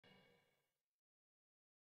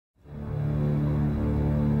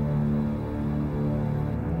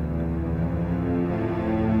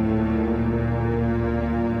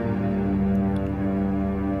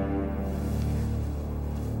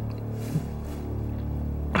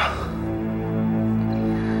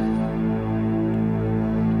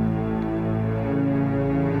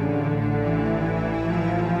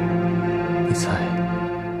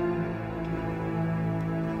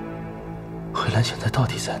兰现在到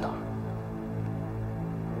底在哪儿？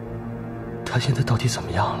她现在到底怎么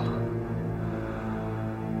样了？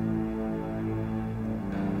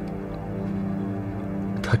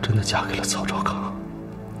她真的嫁给了曹昭康？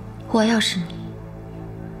我要是你，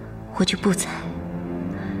我就不猜，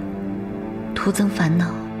徒增烦恼，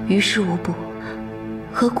于事无补，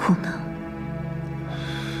何苦呢？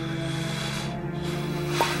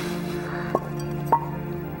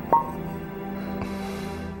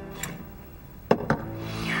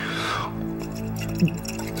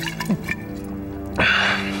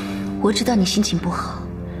我知道你心情不好，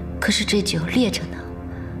可是这酒烈着呢，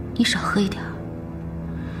你少喝一点。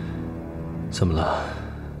怎么了？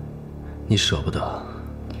你舍不得？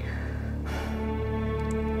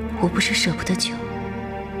我不是舍不得酒，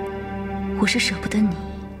我是舍不得你。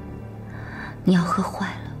你要喝坏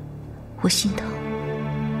了，我心疼。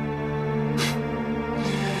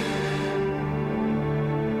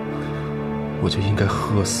我就应该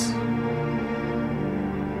喝死。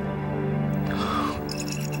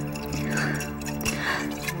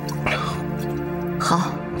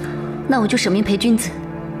好，那我就舍命陪君子，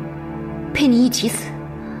陪你一起死。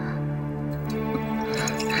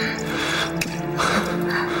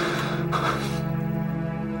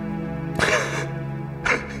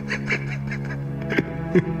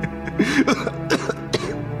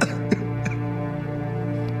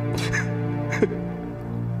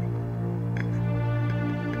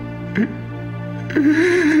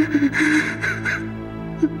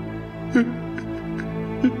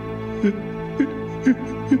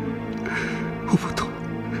我不懂，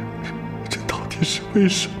这到底是为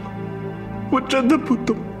什么？我真的不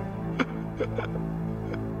懂。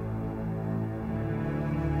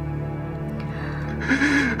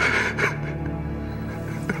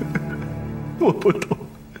我不懂，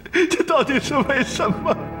这到底是为什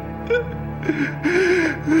么？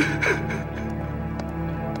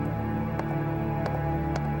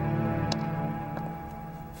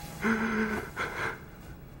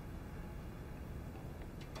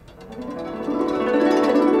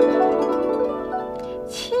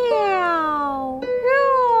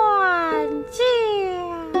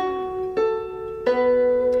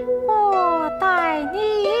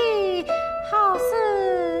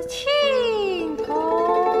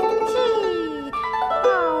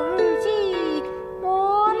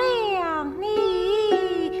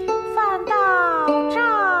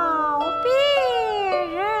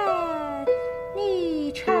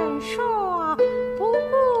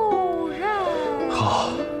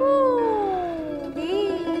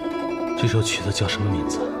这首曲子叫什么名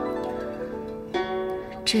字？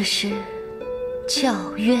这是《叫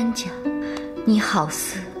冤家》，你好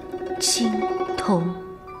似青铜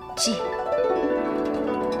剑。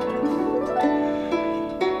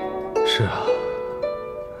是啊，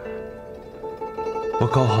我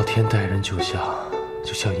高傲天待人就像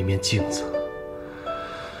一面镜子，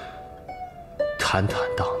坦坦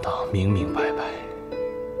荡荡，明明白白。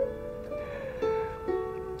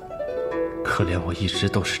可怜我一直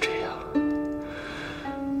都是这样。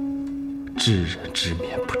知人知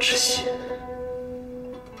面不知心，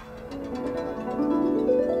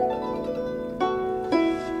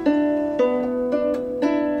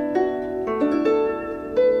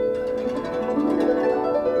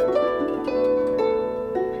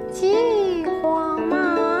骑黄马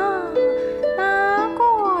拿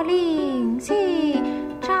过灵犀，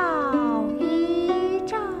照一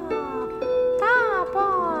照，大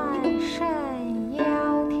半身窈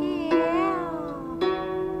窕。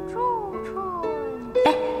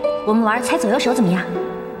我们玩猜左右手怎么样？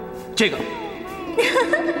这个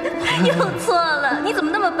又错了，你怎么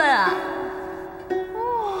那么笨啊？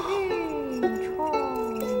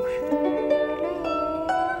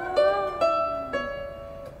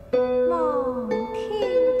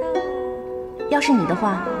要是你的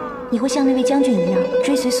话，你会像那位将军一样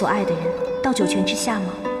追随所爱的人到九泉之下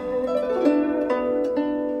吗？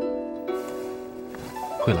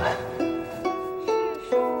慧兰，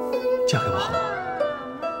嫁给我好吗？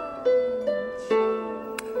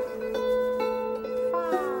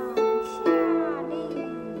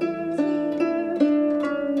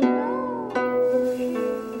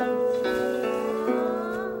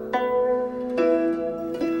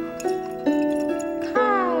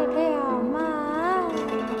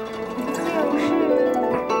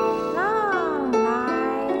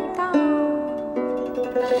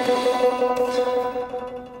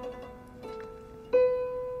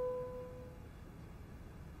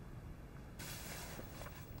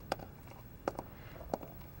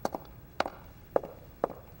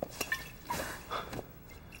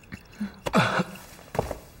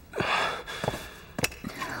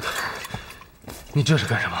你这是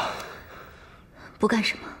干什么？不干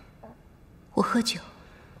什么，我喝酒。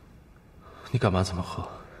你干嘛这么喝？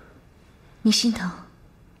你心疼。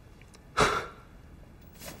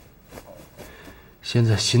现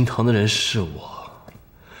在心疼的人是我，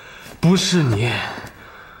不是你。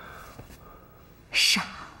傻，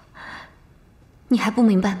你还不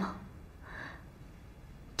明白吗？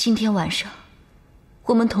今天晚上，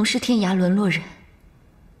我们同是天涯沦落人。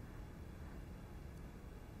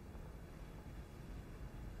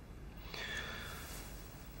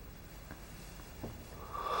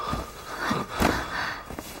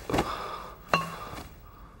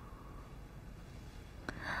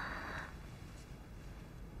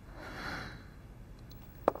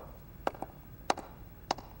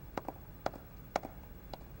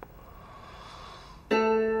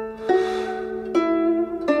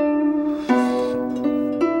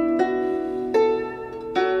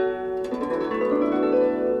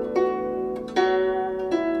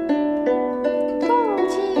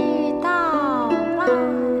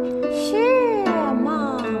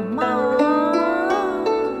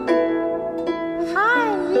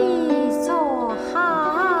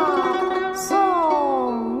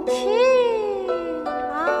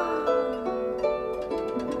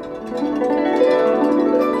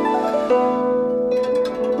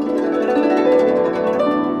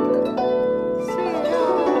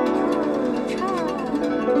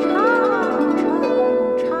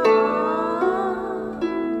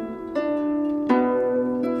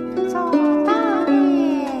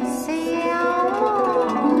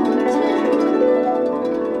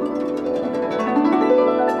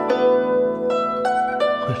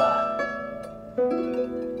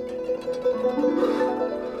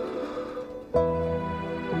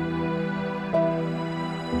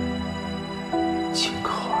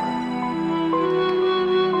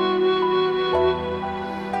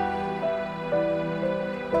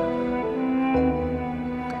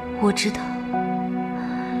我知道，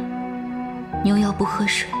牛要不喝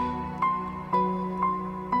水，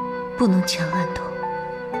不能强按头。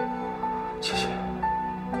谢谢，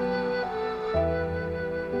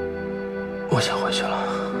我想回去了。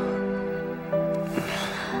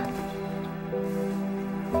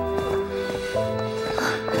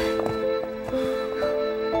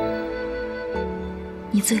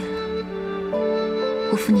你醉了，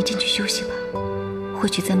我扶你进去休息吧。或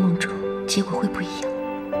许在梦中，结果会不一样。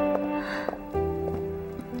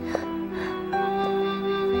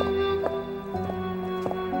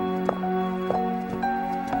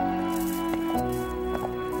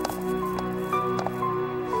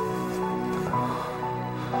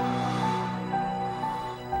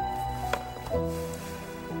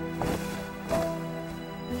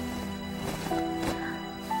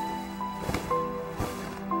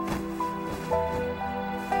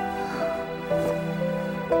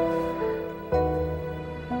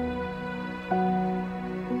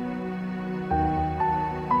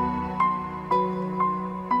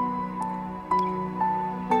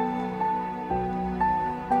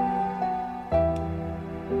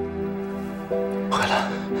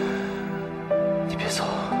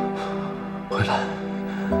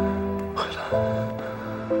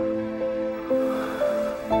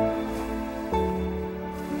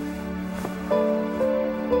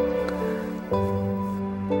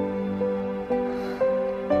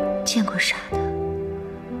见过傻的，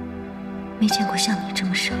没见过像你这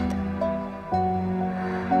么傻的。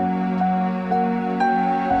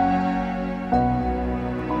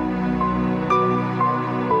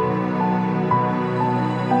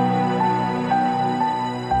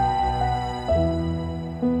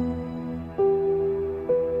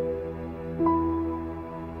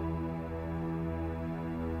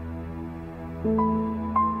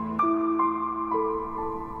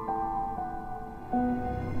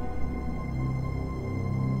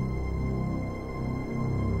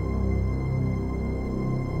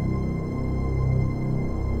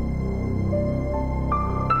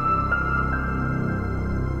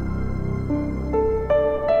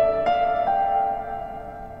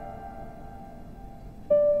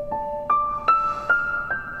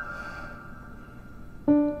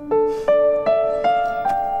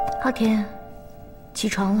昊天，起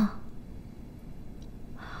床了。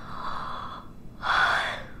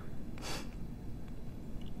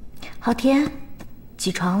昊天，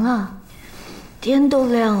起床了，天都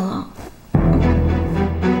亮了。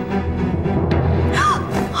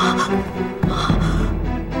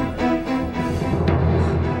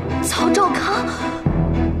曹兆康，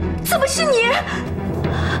怎么是你？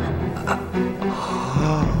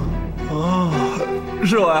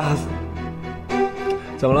是我呀。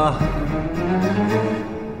怎么了？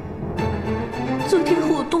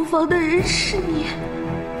房的人是你。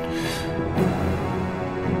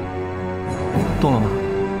动了吗？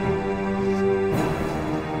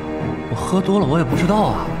我喝多了，我也不知道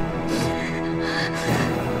啊。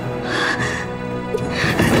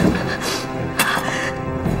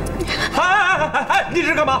哎！你这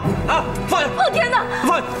是干嘛？啊！放下！昊天呢？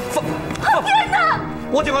放！昊天呢？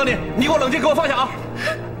我警告你，你给我冷静，给我放下啊！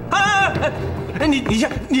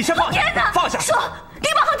你先放下！昊天呢？放下！说，你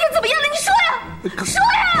把昊天怎么样了？你说呀！说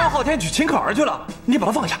呀！高昊天去秦可儿去了，你把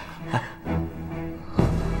他放下。哎，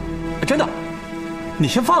真的，你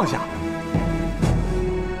先放下。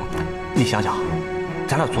你想想，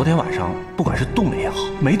咱俩昨天晚上不管是动了也好，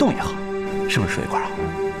没动也好，是不是睡一块啊？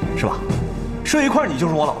是吧？睡一块你就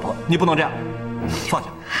是我老婆，你不能这样。放下。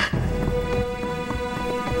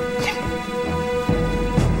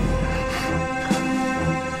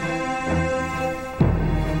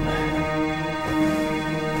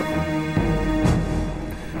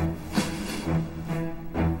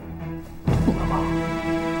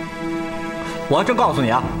我还真告诉你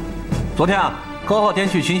啊，昨天啊，高昊天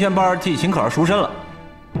去群仙班替秦可儿赎身了。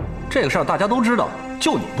这个事儿大家都知道，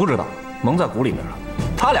就你不知道，蒙在鼓里边了。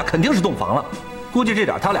他俩肯定是洞房了，估计这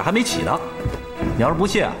点他俩还没起呢。你要是不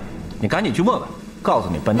信啊，你赶紧去问问，告诉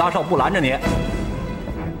你，本大少不拦着你。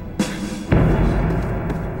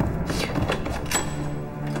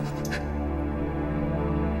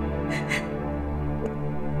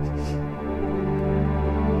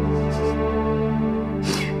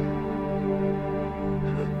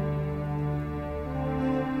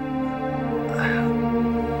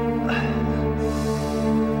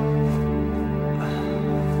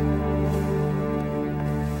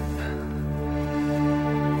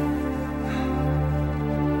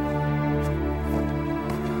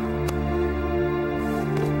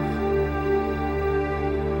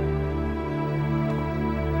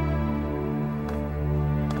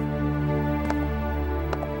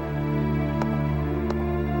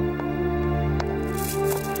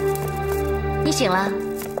你醒了，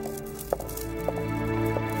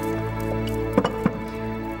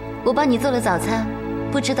我帮你做了早餐，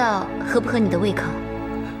不知道合不合你的胃口。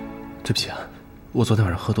对不起啊，我昨天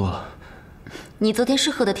晚上喝多了。你昨天是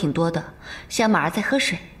喝的挺多的，想马儿再喝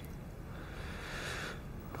水。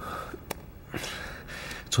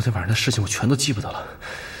昨天晚上的事情我全都记不得了。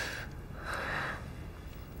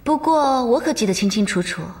不过我可记得清清楚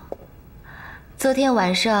楚。昨天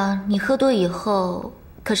晚上你喝多以后，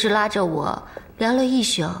可是拉着我聊了一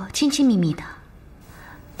宿，亲亲密密的。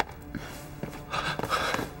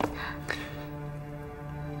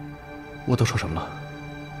我都说什么了？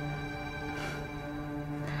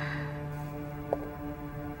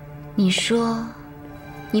你说，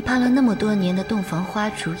你盼了那么多年的洞房花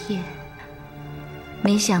烛夜，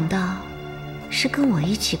没想到是跟我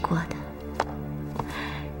一起过的，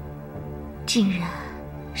竟然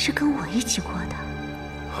是跟我一起过的。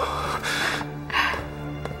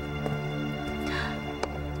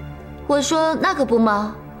我说那可不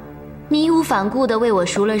吗？你义无反顾地为我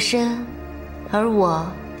赎了身，而我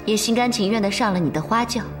也心甘情愿地上了你的花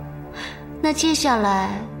轿。那接下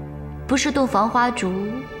来，不是洞房花烛，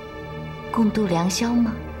共度良宵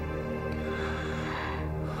吗？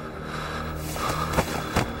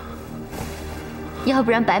要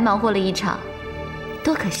不然白忙活了一场，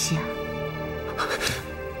多可惜啊！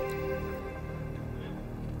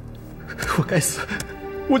我该死，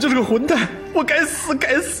我就是个混蛋！我该死，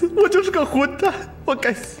该死！我就是个混蛋！我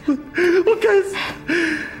该死，我该死！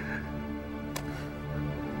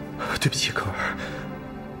对不起，可儿，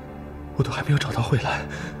我都还没有找到慧兰，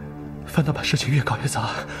反倒把事情越搞越杂。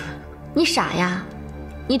你傻呀？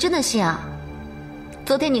你真的信啊？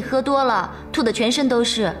昨天你喝多了，吐得全身都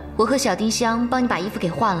是，我和小丁香帮你把衣服给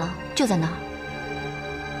换了，就在那儿。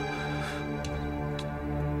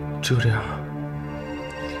只有这样？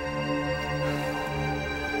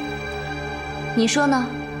你说呢？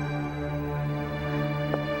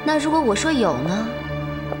那如果我说有呢？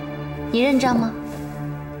你认账吗？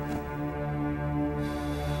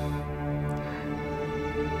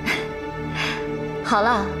好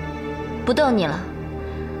了，不逗你了。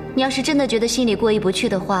你要是真的觉得心里过意不去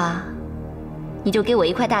的话，你就给我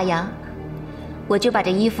一块大洋，我就把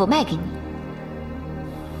这衣服卖给你。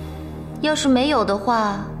要是没有的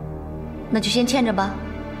话，那就先欠着吧。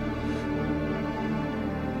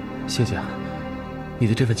谢谢，你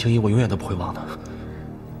的这份情谊我永远都不会忘的。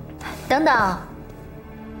等等，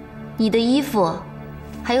你的衣服，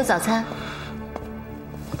还有早餐，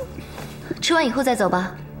吃完以后再走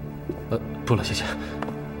吧。不了，谢谢。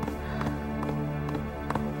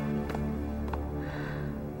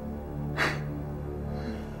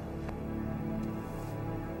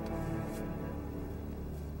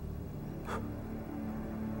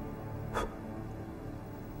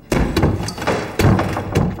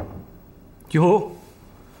有。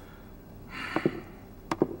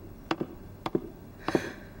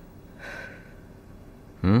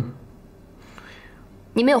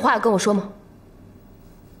你没有话要跟我说吗？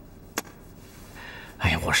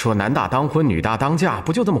哎呀，我说男大当婚，女大当嫁，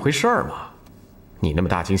不就这么回事儿吗？你那么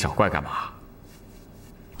大惊小怪干嘛？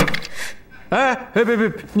哎，别，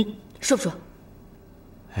你说不说？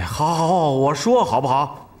哎，好，我说好不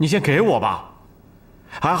好？你先给我吧。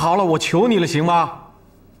哎，好了，我求你了，行吗？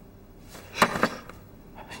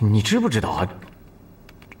你知不知道啊？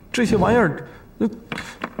这些玩意儿，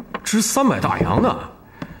值300大洋呢。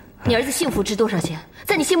你儿子幸福值多少钱？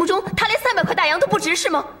在你心目中，他连300块大洋都不值是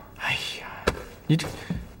吗？哎呀，你这……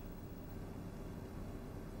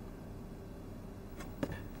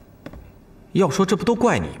要说这不都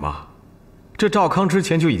怪你吗？这赵康之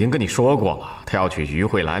前就已经跟你说过了，他要娶于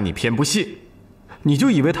慧兰，你偏不信，你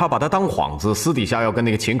就以为他把他当幌子，私底下要跟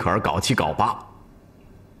那个秦可儿搞七搞八。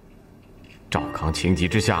赵康情急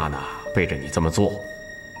之下呢，背着你这么做，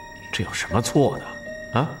这有什么错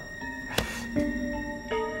呢？啊？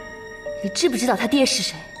你知不知道他爹是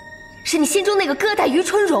谁？是你心中那个疙瘩于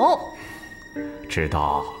春荣。知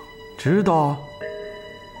道，知道。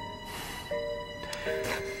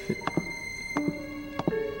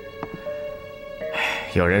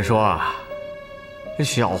有人说啊，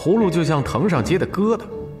小葫芦就像藤上结的疙瘩，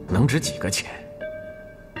能值几个钱？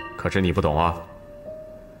可是你不懂啊。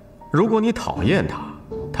如果你讨厌他，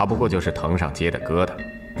他不过就是藤上结的疙瘩；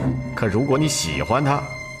可如果你喜欢他，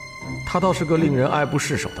他倒是个令人爱不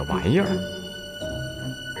释手的玩意儿。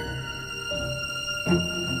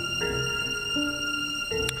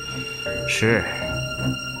是，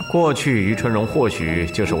过去于春荣或许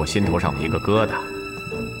就是我心头上的一个疙瘩，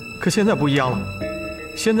可现在不一样了。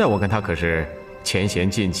现在我跟他可是前嫌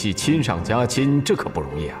近戚，亲上加亲，这可不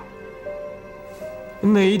容易啊。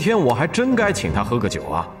哪一天我还真该请他喝个酒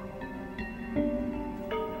啊。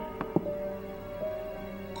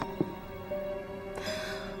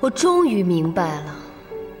我终于明白了，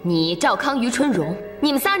你赵康、于春荣，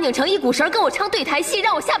你们仨拧成一股绳，跟我唱对台戏，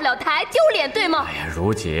让我下不了台，丢脸，对吗？哎呀，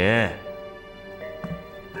如姐，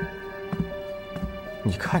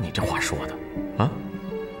你看你这话说的，啊？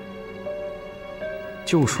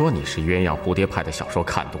就说你是鸳鸯蝴蝶派的小说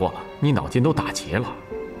看多了，你脑筋都打结了，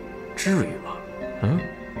至于吗？嗯？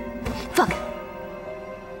放开！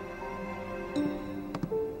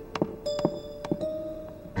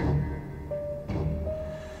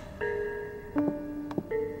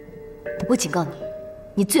我警告你，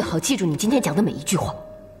你最好记住你今天讲的每一句话。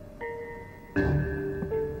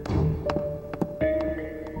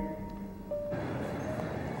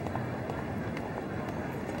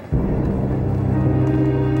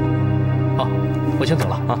好，我先走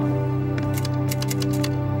了啊。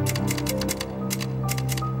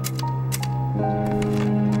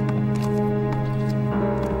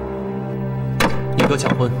你哥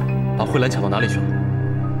抢婚，把慧兰抢到哪里去了？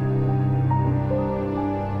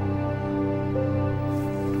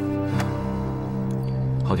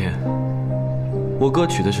昊天，我哥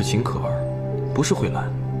娶的是秦可儿，不是慧兰，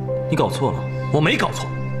你搞错了。我没搞错，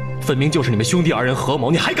分明就是你们兄弟二人合谋，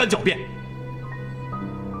你还敢狡辩？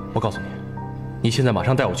我告诉你，你现在马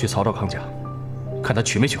上带我去曹兆康家，看他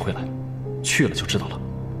娶没娶慧兰，去了就知道了。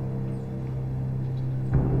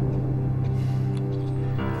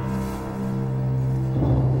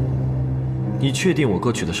你确定我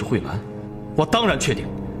哥娶的是慧兰？我当然确定。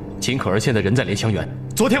秦可儿现在人在莲香园，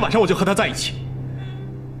昨天晚上我就和她在一起。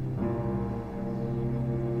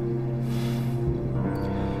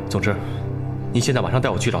总之，你现在马上带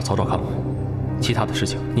我去找曹兆康，其他的事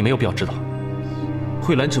情你没有必要知道。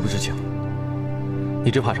慧兰知不知情？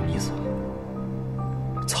你这话什么意思？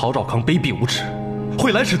曹兆康卑鄙无耻，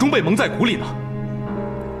慧兰始终被蒙在鼓里呢。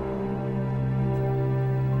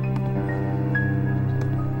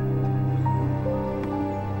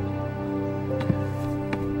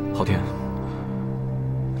昊天，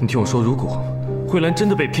你听我说，如果慧兰真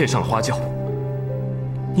的被骗上了花轿，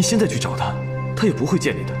你现在去找她，她也不会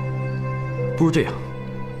见你的。不如这样，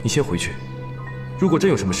你先回去，如果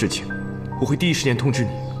真有什么事情，我会第一时间通知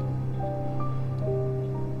你。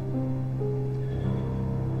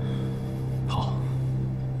好，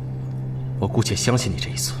我姑且相信你这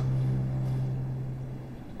一次。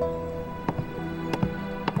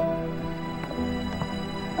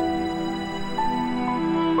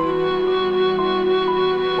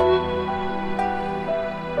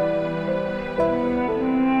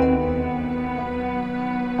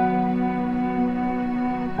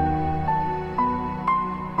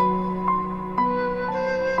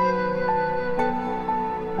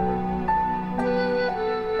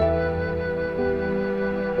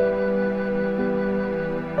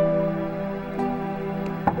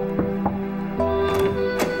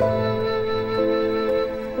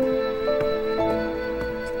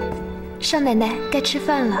奶奶，该吃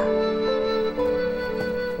饭了。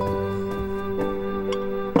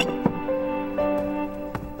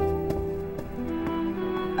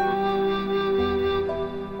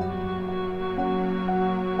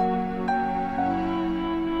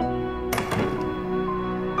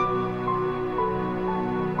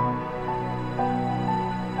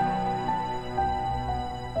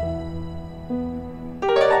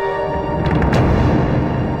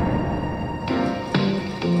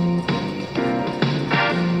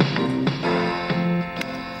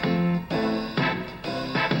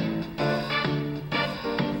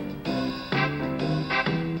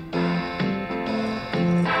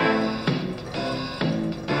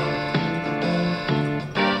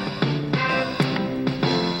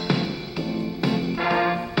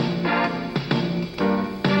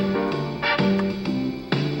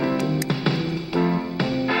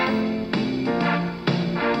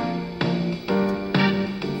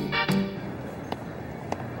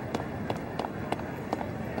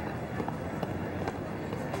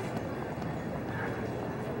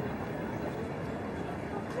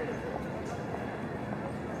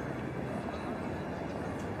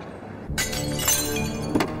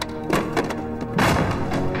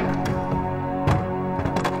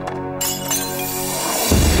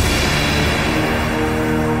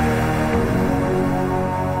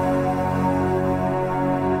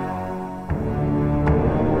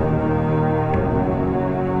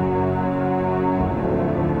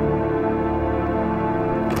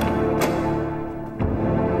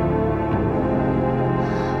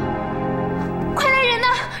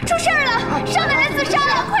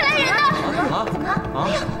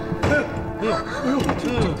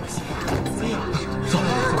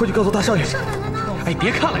快去告诉大少爷！哎，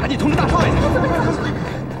别看了，赶紧通知大少爷！走快！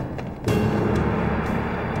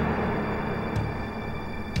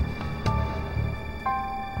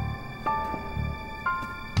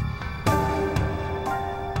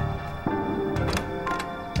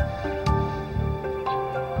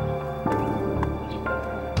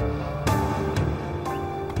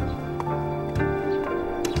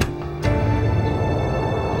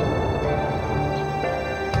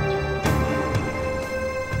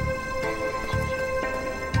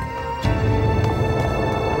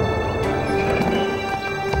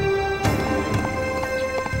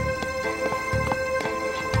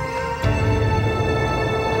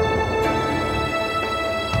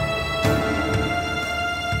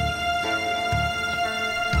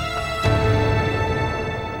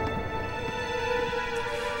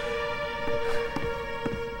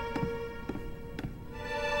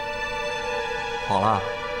跑了？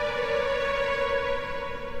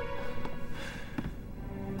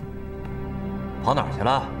跑哪儿去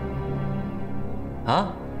了？啊？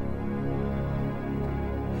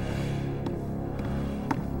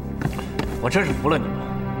我真是服了你们了！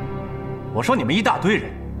我说你们一大堆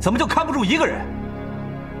人，怎么就看不住一个人？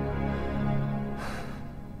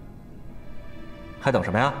还等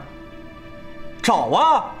什么呀？找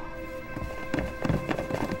啊！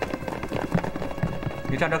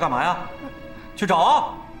你站这干嘛呀？去找啊！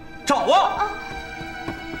找啊！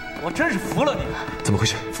我真是服了你！怎么回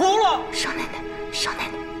事？服了！少奶奶，少奶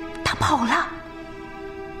奶，他跑了！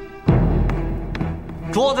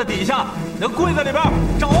桌子底下，那柜子里边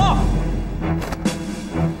找啊！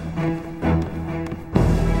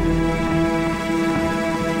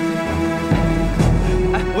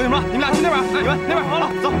哎，我跟你们说，你们俩去那边，你们那边好了，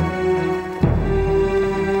走。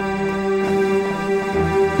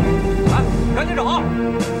来，赶紧找！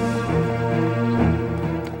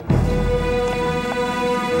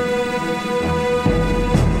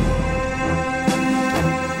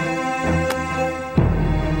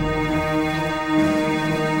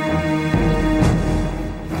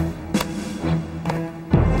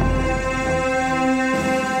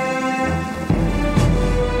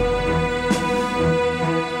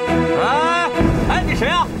谁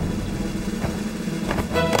呀？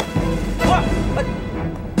喂！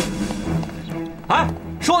哎，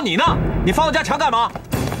说你呢？你翻我家墙干嘛？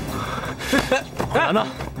慧兰呢？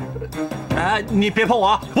哎，你别碰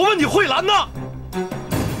我！我问你慧兰呢？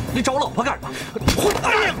你找我老婆干什么？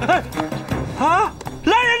哎呀！哎，啊！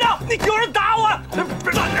来人呐！你有人打我！嘿，我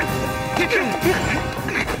来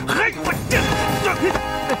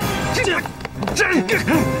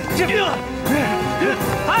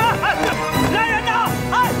人呐！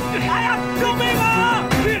哎呀！救命啊！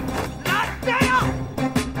来呀！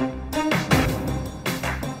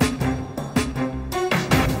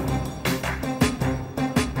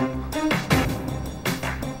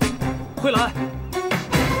慧兰，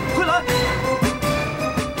慧兰，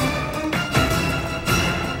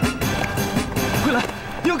慧兰，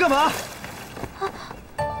你要干嘛？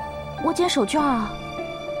我捡手绢啊。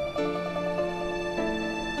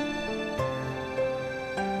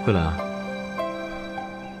慧兰，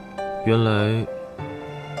原来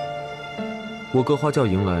我哥花轿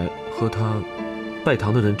迎来和他拜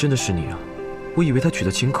堂的人真的是你啊！我以为他娶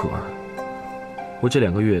的秦可儿。我这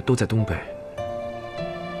2个月都在东北，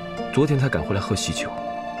昨天才赶回来喝喜酒，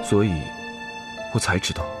所以我才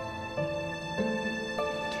知道。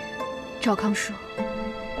赵康说，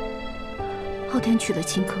昊天娶了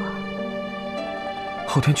秦可儿。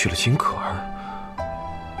昊天娶了秦可儿？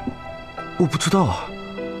我不知道啊。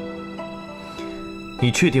你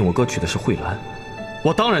确定我哥娶的是慧兰？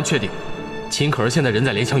我当然确定。秦可儿现在人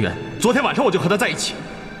在莲香园，昨天晚上我就和她在一起。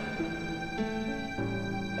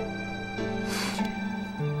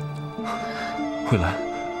慧兰，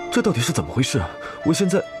这到底是怎么回事啊？我现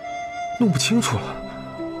在弄不清楚了。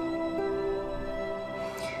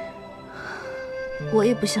我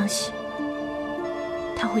也不相信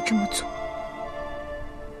他会这么做。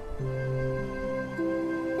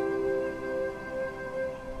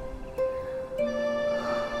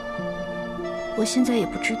我现在也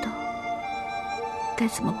不知道该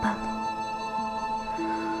怎么办了。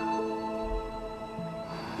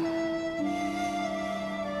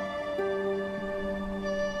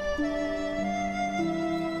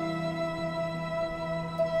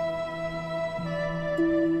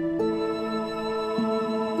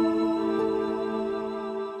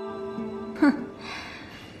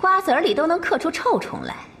瓜子儿里都能刻出臭虫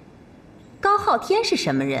来。高昊天是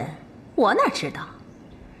什么人，我哪知道？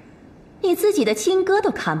你自己的亲哥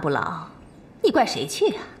都看不牢，你怪谁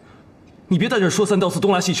去啊？你别在这说三道四、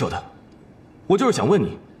东拉西扯的。我就是想问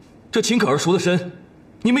你，这秦可儿赎的身，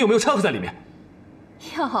你们有没有掺和在里面？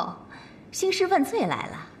哟，兴师问罪来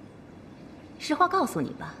了。实话告诉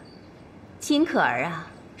你吧，秦可儿啊，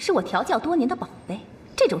是我调教多年的宝贝，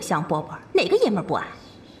这种香饽饽哪个爷们儿不爱？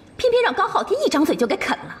偏偏让高昊天一张嘴就给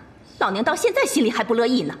啃了，老娘到现在心里还不乐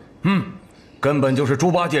意呢。根本就是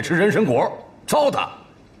猪八戒吃人参果，糟蹋！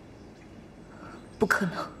不可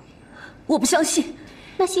能，我不相信。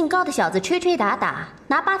那姓高的小子吹吹打打，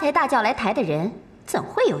拿8抬大轿来抬的人，怎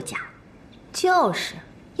会有假？就是，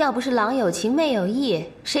要不是郎有情妹有意，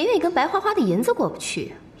谁愿意跟白花花的银子过不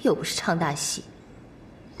去？又不是唱大戏。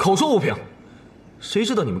口说无凭，谁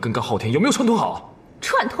知道你们跟高昊天有没有串通好？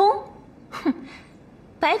串通？哼，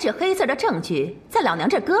白纸黑字的证据在老娘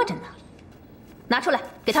这儿搁着呢，拿出来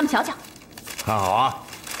给他们瞧瞧。看好啊！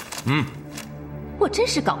我真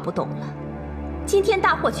是搞不懂了，今天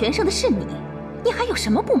大获全胜的是你，你还有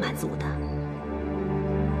什么不满足的？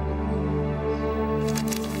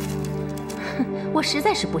哼，我实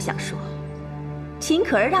在是不想说。秦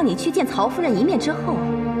可儿让你去见曹夫人一面之后，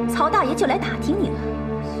曹大爷就来打听你了。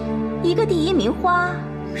一个第1名花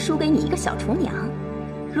输给你一个小厨娘，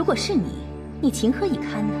如果是你，你情何以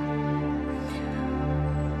堪呢？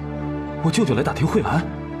我舅舅来打听慧兰？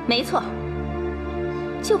没错，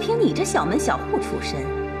就凭你这小门小户出身，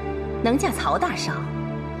能嫁曹大少，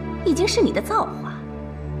已经是你的造化。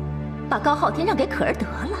把高昊天让给可儿得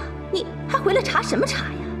了，你还回来查什么查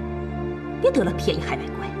呀？别得了便宜还卖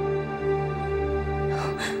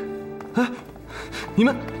乖。哎，你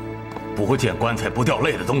们不见棺材不掉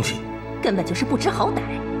泪的东西，根本就是不知好歹。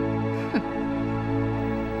哼！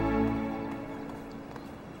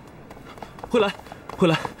慧兰，慧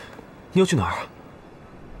兰，你要去哪儿啊？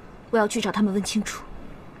我要去找他们问清楚。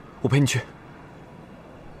我陪你去。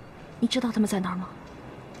你知道他们在哪儿吗？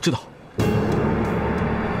知道。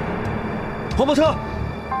黄包车。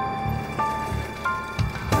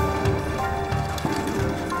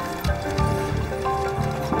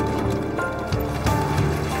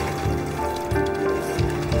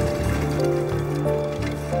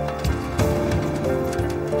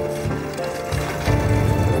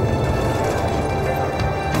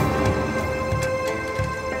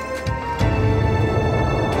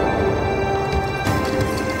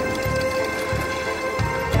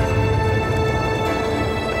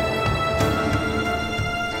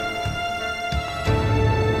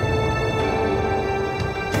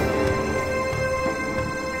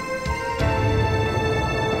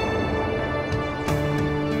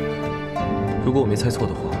如果我没猜错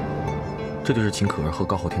的话，这就是秦可儿和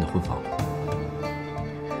高昊天的婚房。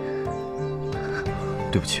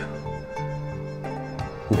对不起，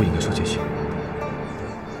我不应该说这些。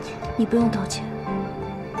你不用道歉，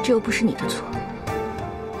这又不是你的错。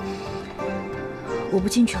我不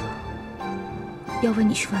进去了，要问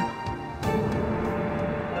你去问了。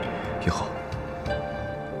以后，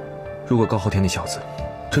如果高昊天那小子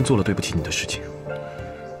真做了对不起你的事情，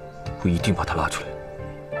我一定把他拉出来，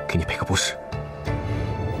给你赔个不是。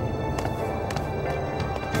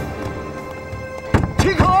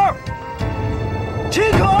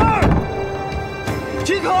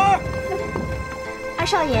秦可儿，二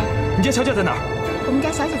少爷，你家小姐在哪儿？我们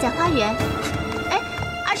家小姐在花园。哎，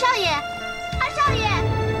二少爷，二少爷。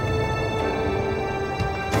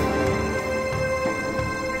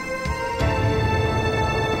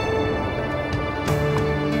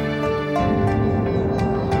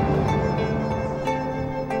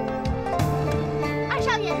二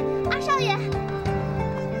少爷，二少爷。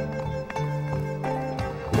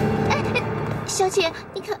哎，小姐，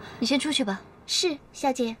你看，你先出去吧。是，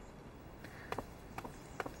小姐。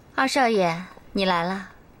二少爷，你来了。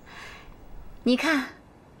你看，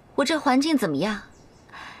我这环境怎么样？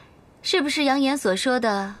是不是扬言所说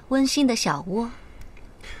的温馨的小窝？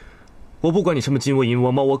我不管你什么金窝银窝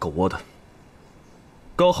猫窝狗窝的。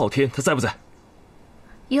高昊天他在不在？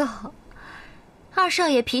哟，二少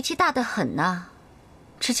爷脾气大得很呐，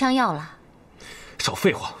吃枪药了？少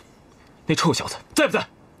废话，那臭小子在不在？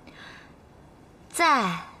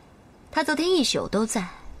在，他昨天一宿都在。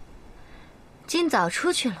今早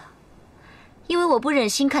出去了，因为我不忍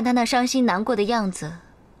心看他那伤心难过的样子，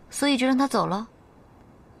所以就让他走了。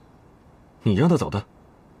你让他走的？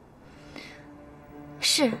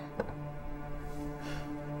是。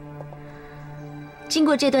经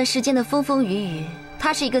过这段时间的风风雨雨，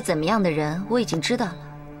他是一个怎么样的人，我已经知道了。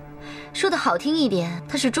说得好听一点，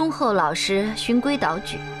他是忠厚老实、循规蹈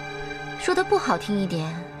矩；说得不好听一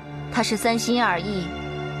点，他是三心二意、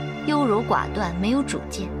优柔寡断、没有主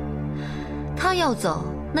见。他要走，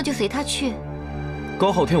那就随他去。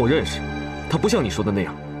高昊天我认识，他不像你说的那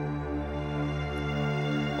样。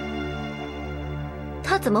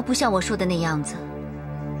他怎么不像我说的那样子？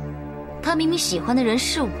他明明喜欢的人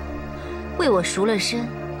是我，为我赎了身，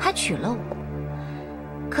还娶了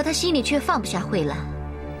我。可他心里却放不下慧兰，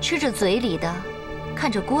吃着嘴里的，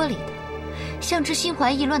看着锅里的，像只心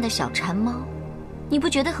怀意乱的小馋猫。你不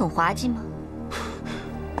觉得很滑稽吗？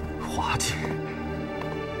滑稽？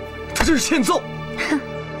他这是欠揍！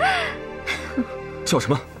笑什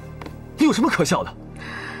么？你有什么可笑的？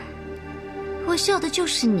我笑的就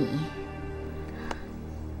是你。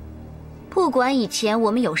不管以前我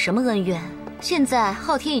们有什么恩怨，现在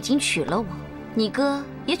昊天已经娶了我，你哥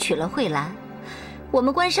也娶了慧兰，我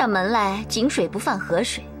们关上门来，井水不犯河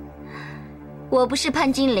水。我不是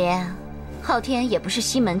潘金莲，昊天也不是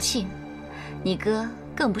西门庆，你哥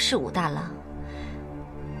更不是武大郎。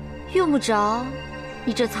用不着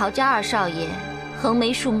你这曹家二少爷横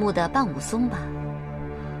眉竖目的扮武松吧？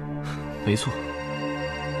没错，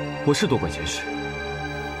我是多管闲事，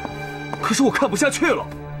可是我看不下去了。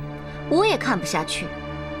我也看不下去，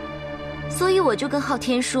所以我就跟昊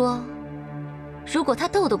天说，如果他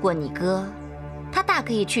斗得过你哥，他大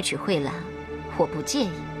可以去娶慧兰，我不介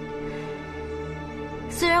意。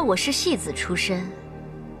虽然我是戏子出身，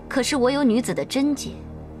可是我有女子的贞洁。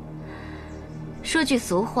说句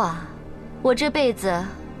俗话，我这辈子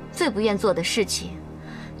最不愿做的事情，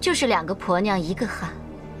就是两个婆娘一个喊。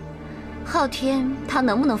昊天他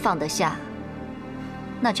能不能放得下，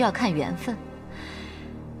那就要看缘分，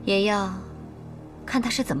也要看他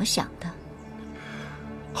是怎么想的。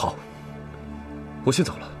好，我先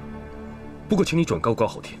走了。不过请你转告高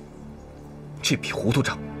昊天，这笔糊涂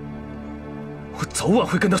账，我早晚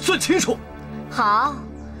会跟他算清楚。好，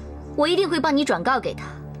我一定会帮你转告给他。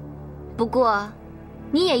不过，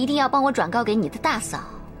你也一定要帮我转告给你的大嫂。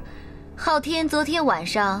昊天昨天晚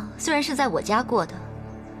上虽然是在我家过的，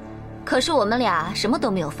可是我们俩什么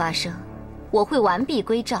都没有发生，我会完璧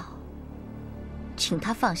归赵，请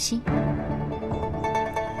他放心。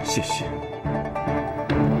谢谢。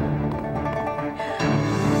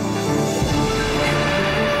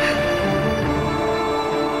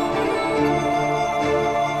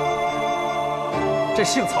这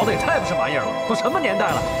姓曹的也太不是玩意儿了，都什么年代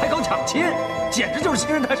了，还搞抢亲，简直就是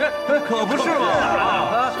欺人太甚！可不是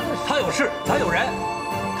嘛！他有事，咱有人。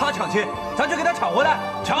他抢亲，咱就给他抢回来。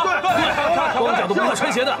抢！对，光脚都不怕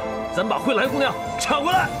穿鞋的，咱把慧兰姑娘抢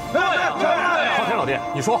回来。对，昊天老弟，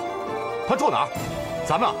你说他住哪儿？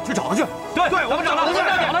咱们去找他去。对，我们找他去，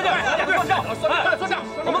找他去。算账，算账，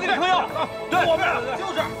我们给你撑腰。对，我们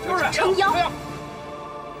就是撑腰。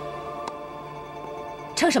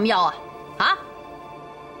撑什么腰啊？啊？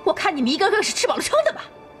我看你们一个个是吃饱了撑的吧？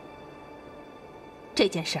这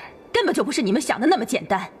件事儿根本就不是你们想的那么简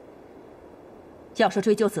单。要说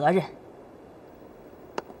追究责任，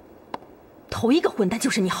头一个混蛋就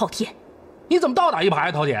是你昊天。你怎么倒打一耙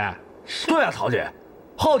呀，陶姐？对啊，陶姐，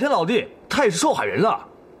昊天老弟他也是受害人了。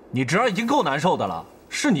你侄儿已经够难受的了，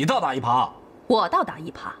是你倒打一耙。我倒打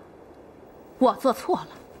一耙，我做错了，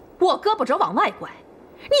我胳膊肘往外拐，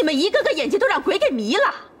你们一个个眼睛都让鬼给迷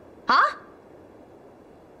了啊！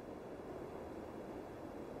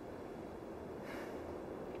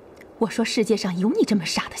我说世界上有你这么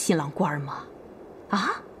傻的新郎官吗？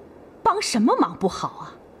啊，帮什么忙不好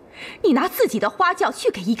啊？你拿自己的花轿去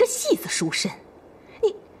给一个戏子赎身，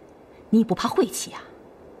你不怕晦气啊？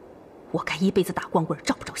我该一辈子打光棍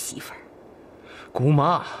找不着媳妇儿。姑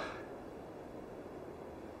妈，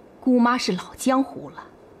姑妈是老江湖了，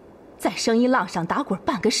在生意浪上打滚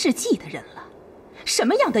半个世纪的人了，什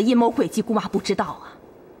么样的阴谋诡计姑妈不知道啊？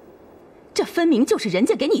这分明就是人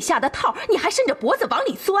家给你下的套，你还伸着脖子往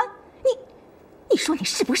里钻，你说你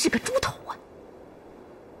是不是个猪头啊？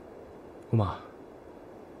姑妈，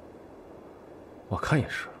我看也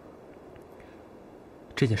是，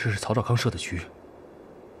这件事是曹兆康设的局。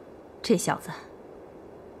这小子，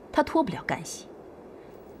他脱不了干系，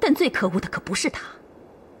但最可恶的可不是他，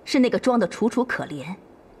是那个装得楚楚可怜，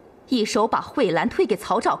一手把慧兰推给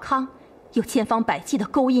曹兆康，又千方百计地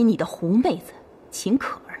勾引你的狐妹子秦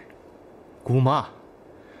可儿。姑妈，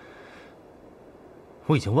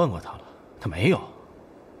我已经问过他了，他没有。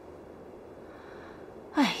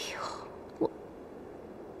哎呦，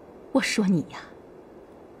我说你呀，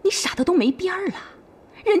你傻得都没边儿了，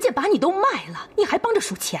人家把你都卖了，你还帮着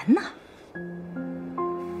数钱呢。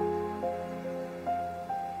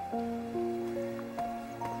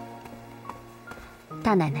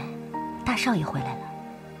大奶奶，大少爷回来了。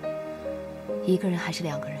一个人还是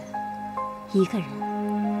2个人？一个人。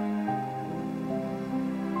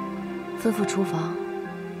吩咐厨房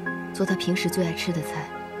做他平时最爱吃的菜。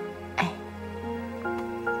哎。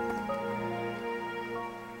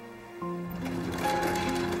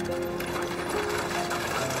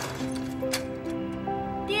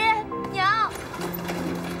爹娘，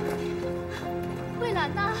慧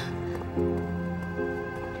兰呢？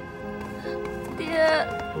爹，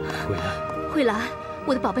慧兰，慧兰，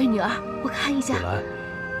我的宝贝女儿，我看一下。慧兰，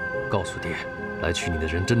告诉爹，来娶你的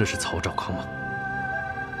人真的是曹兆康吗？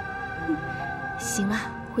行了，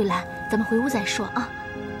慧兰，咱们回屋再说啊。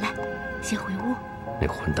来，先回屋。那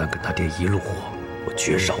混蛋跟他爹一路货，我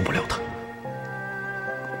绝饶不了他。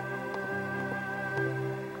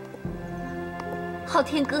昊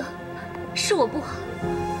天哥，是我不好，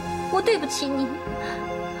我对不起你。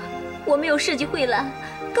我没有设计慧兰，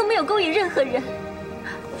更没有勾引任何人。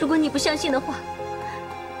如果你不相信的话，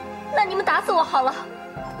那你们打死我好了。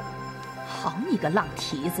好你个浪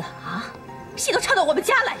蹄子啊！戏都唱到我们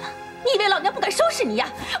家来了，你以为老娘不敢收拾你呀？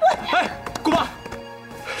我……哎，姑妈，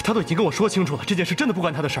他都已经跟我说清楚了，这件事真的不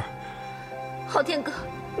关他的事儿。昊天哥，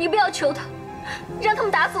你不要求他，让他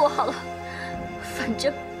们打死我好了。反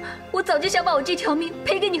正我早就想把我这条命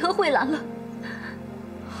赔给你和慧兰了。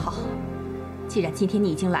好，既然今天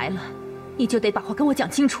你已经来了，你就得把话跟我讲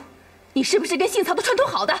清楚。你是不是跟姓曹的串通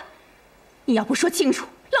好的？你要不说清楚，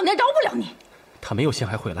老娘饶不了你。他没有陷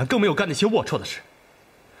害慧兰，更没有干那些龌龊的事。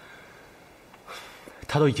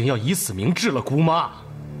他都已经要以死明志了，姑妈。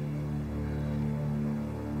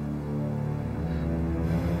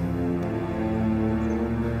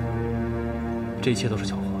这一切都是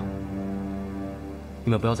巧合，你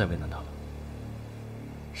们不要再为难他了。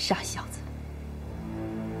傻小子，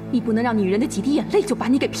你不能让女人的几滴眼泪就把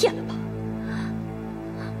你给骗了吧？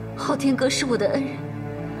昊天哥是我的恩人，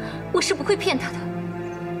我是不会骗他的。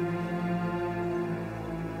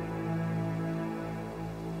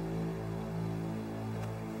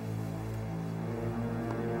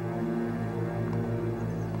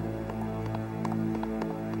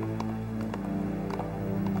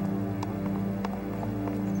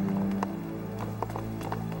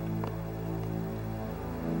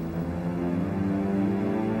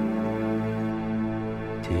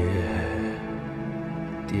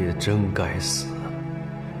爹真该死，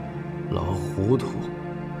老糊涂，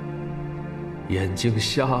眼睛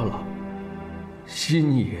瞎了，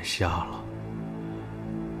心也瞎了。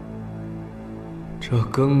这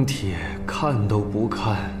庚帖看都不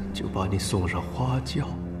看就把你送上花轿，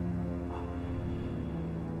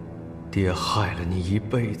爹害了你一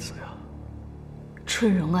辈子呀！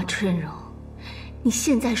春荣啊，春荣，你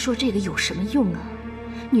现在说这个有什么用啊？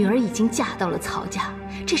女儿已经嫁到了曹家，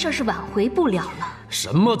这事儿是挽回不了了。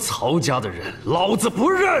什么曹家的人，老子不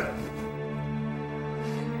认！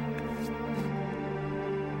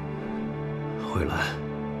慧兰，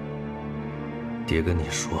爹跟你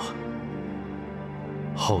说，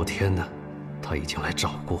后天呢，他已经来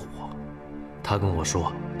找过我，他跟我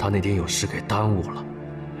说，他那天有事给耽误了，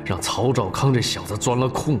让曹兆康这小子钻了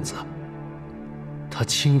空子。他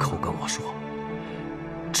亲口跟我说，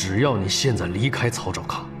只要你现在离开曹兆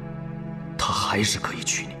康，他还是可以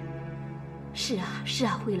娶你。是啊，是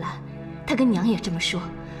啊，慧兰，他跟娘也这么说。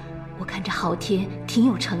我看这昊天挺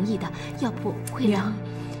有诚意的，要不慧兰……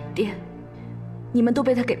爹，你们都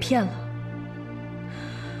被他给骗了。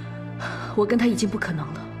我跟他已经不可能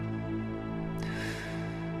了。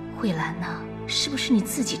慧兰呢？是不是你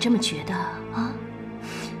自己这么觉得啊？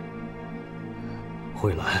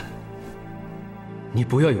慧兰，你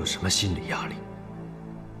不要有什么心理压力。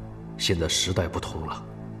现在时代不同了，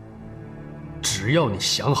只要你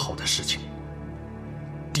想好的事情，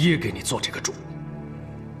爹给你做这个主。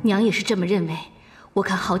娘也是这么认为。我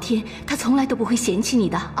看昊天他从来都不会嫌弃你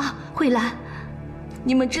的啊，慧兰。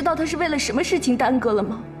你们知道他是为了什么事情耽搁了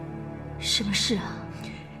吗？什么事啊？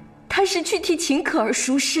他是去替秦可儿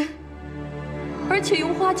赎身，而且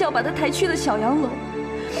用花轿把他抬去了小洋楼，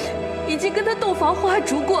已经跟他洞房花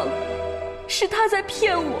烛过了。是他在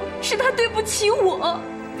骗我，是他对不起我。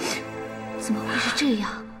怎么会是这样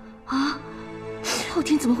啊？昊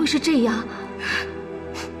天怎么会是这样？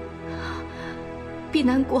别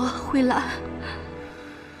难过，慧兰。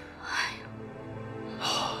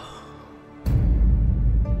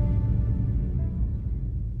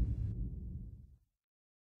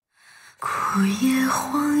枯叶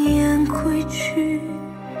荒烟归去，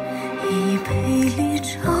一杯离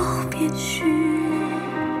照别去。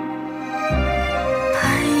寒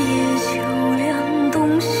夜秋凉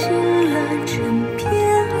冬醒了，枕边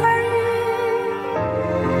耳语。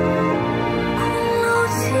空楼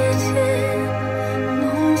寂寂，浓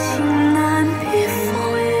情难比风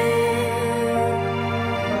雨。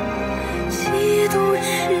几度痴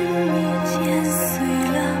迷，剪碎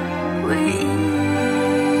了回忆。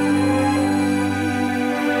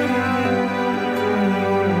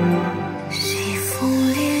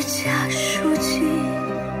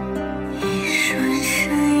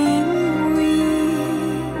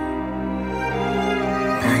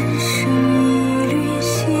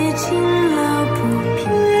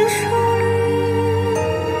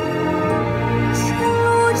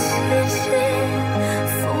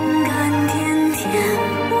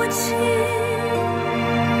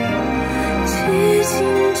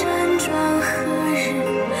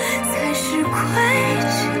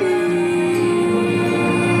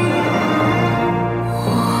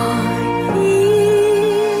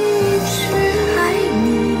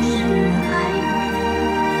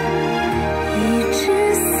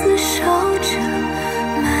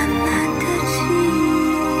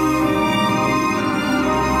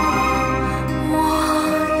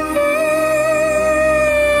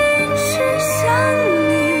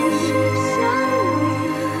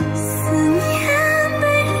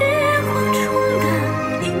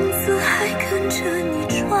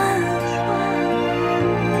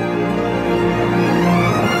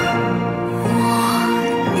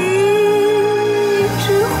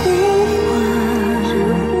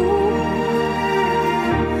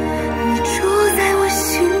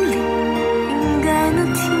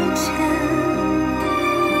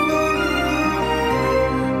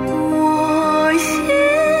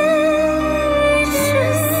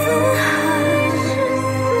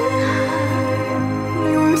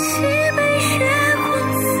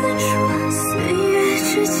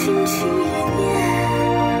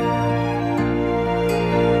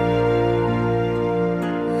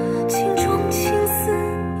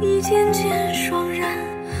渐渐双